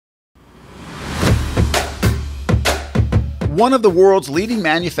One of the world's leading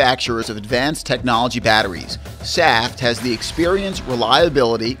manufacturers of advanced technology batteries, Saft has the experience,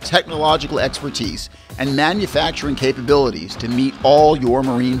 reliability, technological expertise, and manufacturing capabilities to meet all your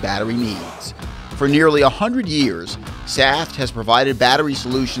marine battery needs. For nearly 100 years, Saft has provided battery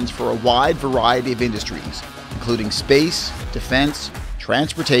solutions for a wide variety of industries, including space, defense,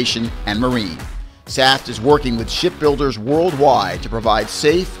 transportation, and marine. Saft is working with shipbuilders worldwide to provide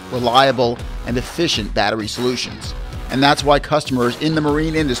safe, reliable, and efficient battery solutions. And that's why customers in the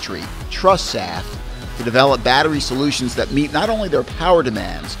marine industry trust Saft to develop battery solutions that meet not only their power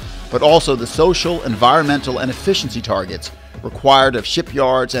demands, but also the social, environmental, and efficiency targets required of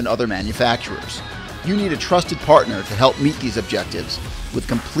shipyards and other manufacturers. You need a trusted partner to help meet these objectives with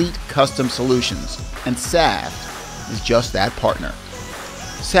complete custom solutions, and Saft is just that partner.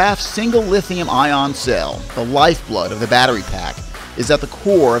 Saft's single lithium-ion cell, the lifeblood of the battery pack, is at the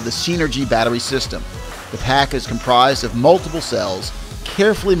core of the Synergy battery system. The pack is comprised of multiple cells,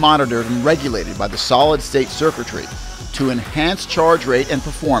 carefully monitored and regulated by the solid-state circuitry to enhance charge rate and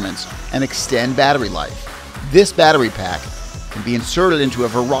performance and extend battery life. This battery pack can be inserted into a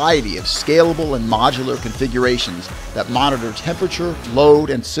variety of scalable and modular configurations that monitor temperature, load,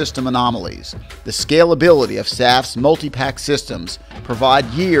 and system anomalies. The scalability of Saft's multi-pack systems provide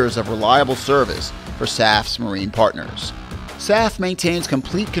years of reliable service for Saft's marine partners. Saft maintains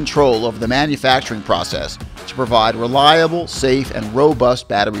complete control over the manufacturing process to provide reliable, safe, and robust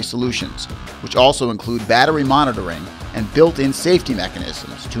battery solutions, which also include battery monitoring and built-in safety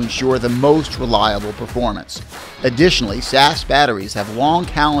mechanisms to ensure the most reliable performance. Additionally, Saft's batteries have long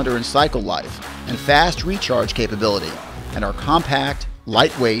calendar and cycle life and fast recharge capability and are compact,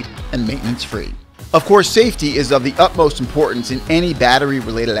 lightweight, and maintenance-free. Of course, safety is of the utmost importance in any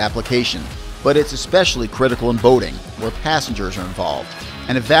battery-related application, but it's especially critical in boating, where passengers are involved,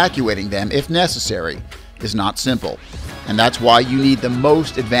 and evacuating them, if necessary, is not simple. And that's why you need the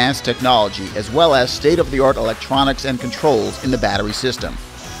most advanced technology as well as state-of-the-art electronics and controls in the battery system.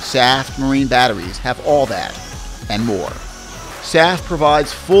 Saft marine batteries have all that, and more. Saft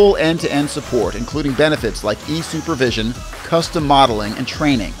provides full end-to-end support, including benefits like e-supervision, custom modeling, and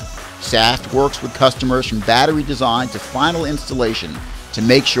training. Saft works with customers from battery design to final installation to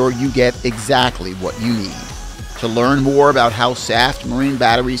make sure you get exactly what you need. To learn more about how Saft marine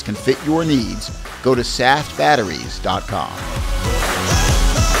batteries can fit your needs, go to saftbatteries.com.